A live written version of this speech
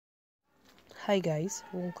Hi guys,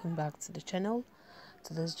 welcome back to the channel.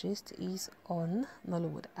 Today's gist is on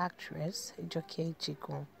Nollywood actress Joge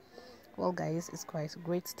Jigan. Well guys, it's quite a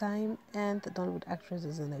great time and the Nollywood actress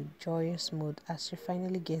is in a joyous mood as she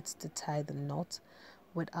finally gets to tie the knot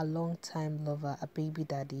with a long-time lover, a baby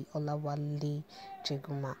daddy, Olawale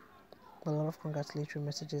Jegun Mah. A lot of congratulatory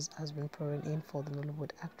messages has been pouring in for the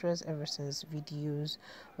Nollywood actress ever since videos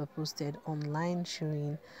were posted online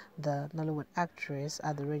showing the Nollywood actress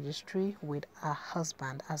at the registry with her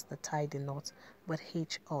husband as they tied the knot with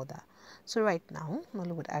each other. So right now,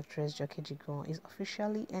 Nollywood actress Joge Jigan is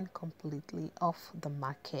officially and completely off the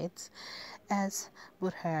market as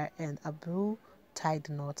both her and Abu tied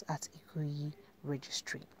the knot at Ikoyi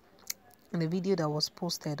registry. In a video that was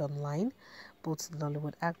posted online, both the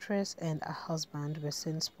Nollywood actress and her husband were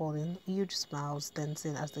seen sporting huge smiles,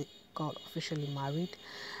 dancing as they got officially married.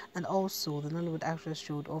 And also, the Nollywood actress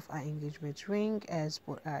showed off her engagement ring as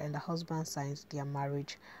both her and her husband signed their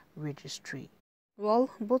marriage registry. Well,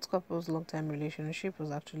 both couples' long-time relationship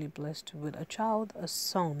was actually blessed with a child, a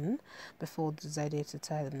son, before they decided to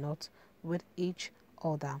tie the knot with each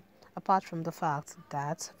other. Apart from the fact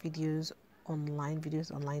that videos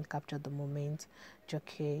online captured the moment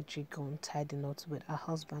Joge Jigan tied the knot with her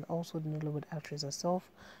husband. Also, the Nollywood actress herself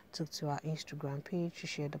took to her Instagram page. She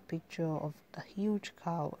shared a picture of the huge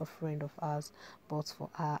cow a friend of ours bought for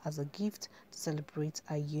her as a gift to celebrate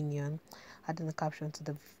our union. Adding a caption to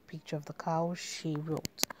the picture of the cow, she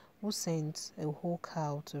wrote, "Who sent a whole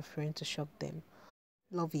cow to a friend to shock them?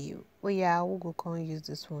 Love you. Oh yeah, we'll go come use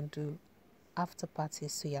this one too. After party,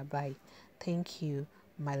 so yeah, bye. Thank you,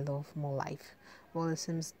 my love, more life." Well, it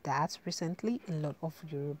seems that recently a lot of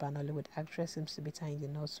Yoruba and Hollywood actresses seems to be tying the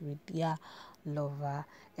knots with their lover,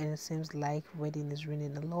 and it seems like wedding is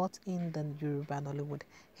raining a lot in the Yoruba and Hollywood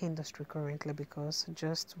industry currently because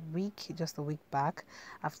just a week back,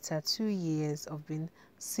 after 2 years of being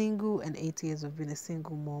single and 8 years of being a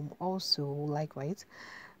single mom, also likewise,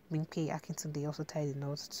 Minpei Akintunde also tied the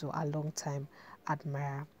knot to a long time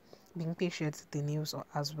admirer. Bingpei shared the news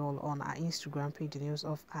as well on her Instagram page, the news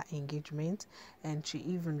of her engagement, and she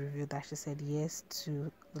even revealed that she said yes to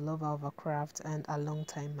the lover of her craft and a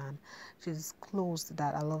long-time man. She disclosed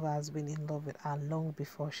that her lover has been in love with her long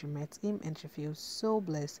before she met him, and she feels so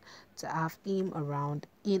blessed to have him around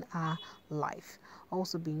in her life.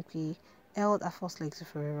 Also, Bingpei held her first legs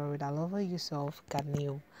forever with her lover Yusuf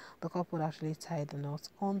Ganil. The couple actually tied the knot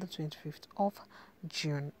on the 25th of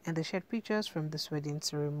June, and they shared pictures from this wedding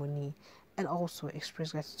ceremony and also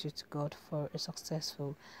expressed gratitude to God for a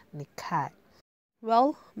successful nikah.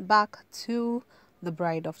 Well, back to the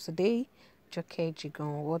bride of today, Joge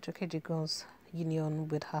Jigan. Well, Joge Jigan's union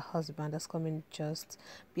with her husband has come in just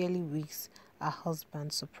barely weeks. Her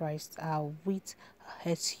husband surprised her with a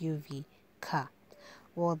SUV car.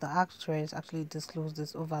 Well, the actress actually disclosed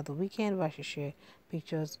this over the weekend where she shared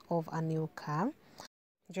pictures of a new car.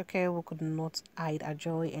 Joke could not hide her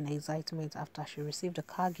joy and excitement after she received a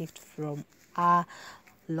car gift from her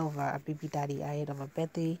lover, a baby daddy, ahead of her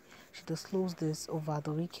birthday. She disclosed this over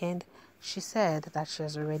the weekend. She said that she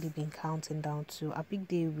has already been counting down to a big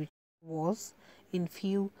day, which was in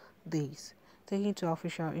few days. Taking to her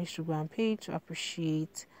official Instagram page to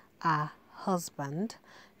appreciate her husband,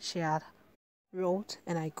 she had wrote,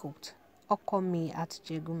 and I quote, "Oko me at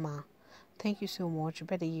Jegun Mah. Thank you so much.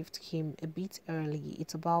 Better gift came a bit early.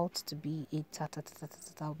 It's about to be a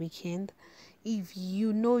ta weekend. If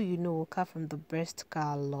you know, you know, car from the best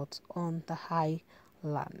car lot on the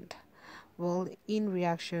highland." Well, in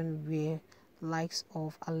reaction were likes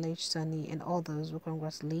of Alleged Sunny and others who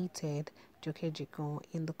congratulated Joge Jigan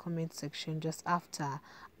in the comment section just after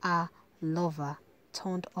her lover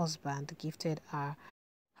turned husband gifted her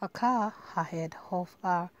car ahead of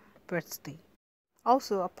her birthday.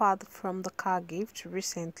 Also, apart from the car gift,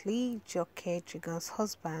 recently Joge Jigan's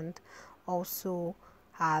husband also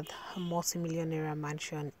had a multi-millionaire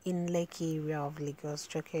mansion in Lekki area of Lagos.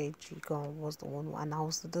 Joge Jigan was the one who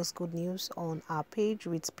announced this good news on her page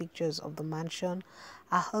with pictures of the mansion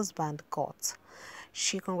her husband got.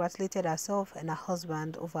 She congratulated herself and her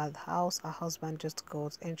husband over the house her husband just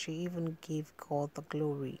got, and she even gave God the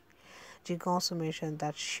glory. Jigan also mentioned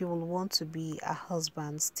that she will want to be her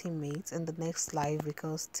husband's teammate in the next life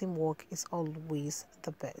because teamwork is always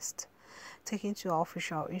the best. Taking to her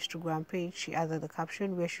official Instagram page, she added a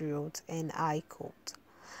caption where she wrote, and I quote,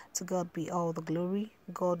 "To God be all the glory.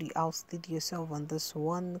 God, you outdid yourself on this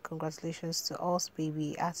one. Congratulations to us,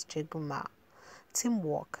 baby, at Jegun Mah.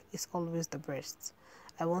 Teamwork is always the best.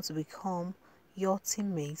 I want to become your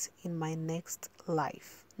teammate in my next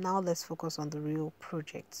life. Now let's focus on the real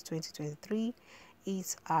project. 2023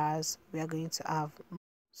 is ours. We are going to have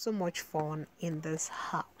So much fun in this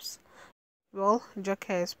house. Well,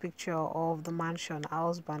 Joke's picture of the mansion her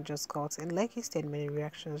husband just got in Lekki State many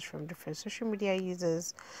reactions from different social media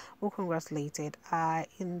users who congratulated her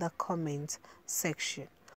in the comment section.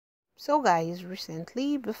 So guys,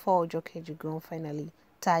 recently, before Joge Jigan finally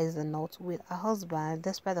ties the knot with her husband,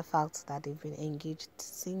 despite the fact that they've been engaged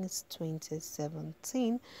since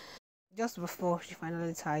 2017, just before she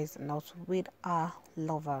finally ties the knot with her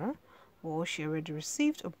lover, well, she already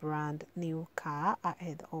received a brand new car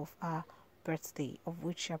ahead of her birthday, of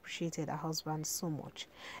which she appreciated her husband so much.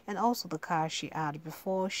 And also the car she had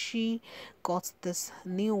before she got this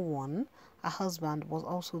new one, her husband was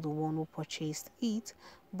also the one who purchased it.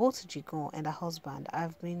 Both Jigan and her husband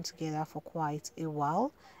have been together for quite a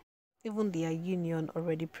while. Even their union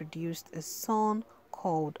already produced a son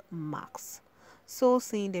called Max. So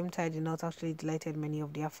seeing them tied the knot actually delighted many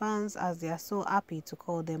of their fans, as they are so happy to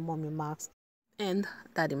call them Mommy Max and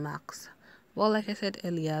Daddy Max. Well, like I said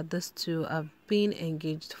earlier, these two have been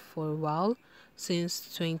engaged for a while, since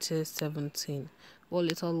 2017.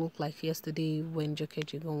 Well, it all looked like yesterday when Joge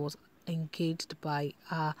Jigan was engaged by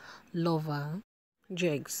her lover,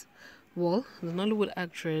 Jegs. Well, the Nollywood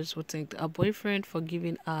actress would thank her boyfriend for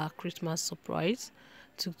giving her a Christmas surprise.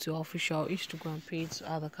 Took to her official Instagram page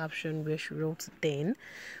to add a caption where she wrote, "Then,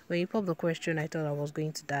 when you popped the question, I thought I was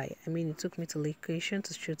going to die. I mean, it took me to location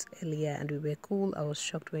to shoot earlier and we were cool. I was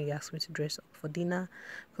shocked when you asked me to dress up for dinner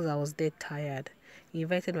because I was dead tired. You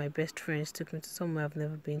invited my best friends, took me to somewhere I've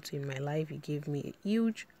never been to in my life. You gave me a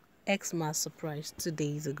huge Xmas surprise 2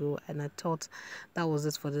 days ago, and I thought that was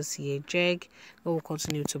it for this year. Jag, God will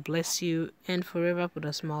continue to bless you and forever put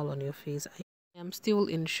a smile on your face. I am still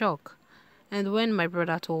in shock. And when my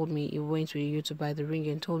brother told me he went with you to buy the ring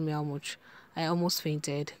and told me how much, I almost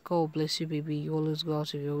fainted. God bless you, baby. You always go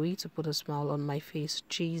out of your way to put a smile on my face.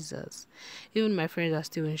 Jesus. Even my friends are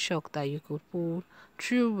still in shock that you could pull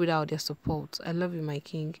through without their support. I love you, my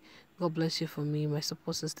king. God bless you for me, my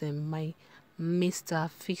support system, my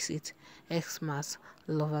Mr. Fix It, Xmas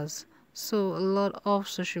lovers." So a lot of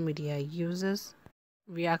social media users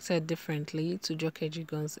reacted differently to Joge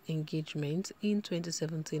Jigan's engagement in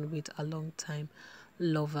 2017 with a long-time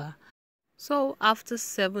lover. So after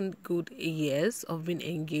 7 good years of being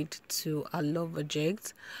engaged to a lover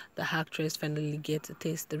Jegs, the actress finally gets to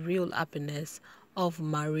taste the real happiness of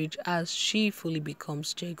marriage as she fully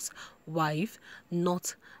becomes Jegs' wife,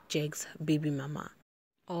 not Jegs' baby mama.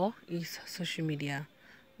 Or is social media.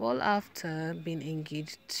 Well, after being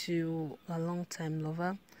engaged to a long-time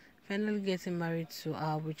lover, finally getting married to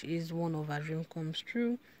her, which is one of her dream comes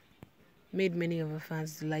true, made many of her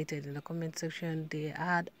fans delighted. In the comment section, they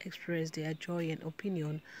had expressed their joy and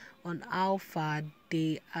opinion on how far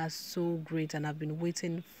they are so great and have been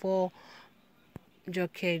waiting for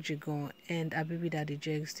Joge Jigan and her baby daddy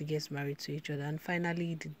Jegs to get married to each other. And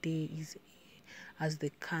finally, the day is here, as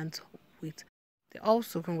they can't wait. They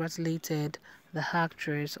also congratulated the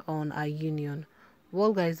actress on her union.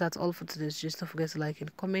 Well, guys, that's all for today's gist. Don't forget to like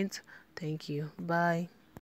and comment. Thank you. Bye.